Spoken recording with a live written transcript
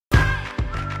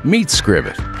Meet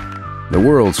Scribit, the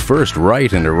world's first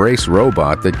write and erase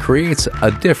robot that creates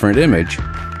a different image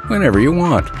whenever you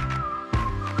want.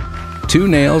 2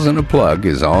 nails and a plug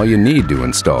is all you need to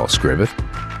install Scribit.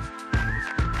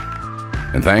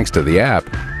 And thanks to the app,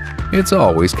 it's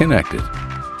always connected.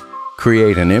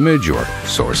 Create an image or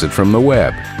source it from the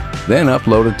web, then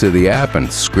upload it to the app and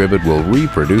Scribit will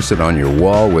reproduce it on your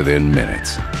wall within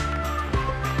minutes.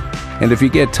 And if you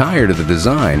get tired of the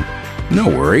design, no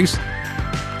worries.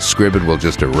 Scribit will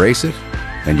just erase it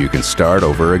and you can start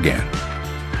over again.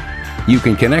 You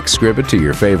can connect Scribit to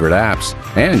your favorite apps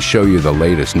and show you the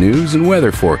latest news and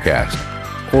weather forecast,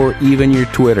 or even your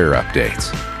Twitter updates.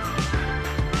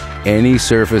 Any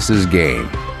surface is game: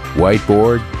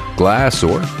 whiteboard, glass,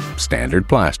 or standard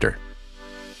plaster.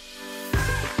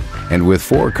 And with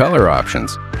 4 color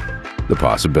options, the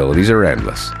possibilities are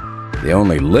endless. The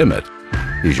only limit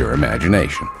is your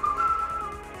imagination.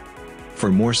 For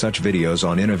more such videos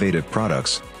on innovative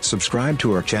products, subscribe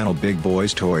to our channel Big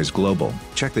Boys Toys Global.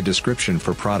 Check the description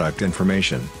for product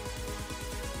information.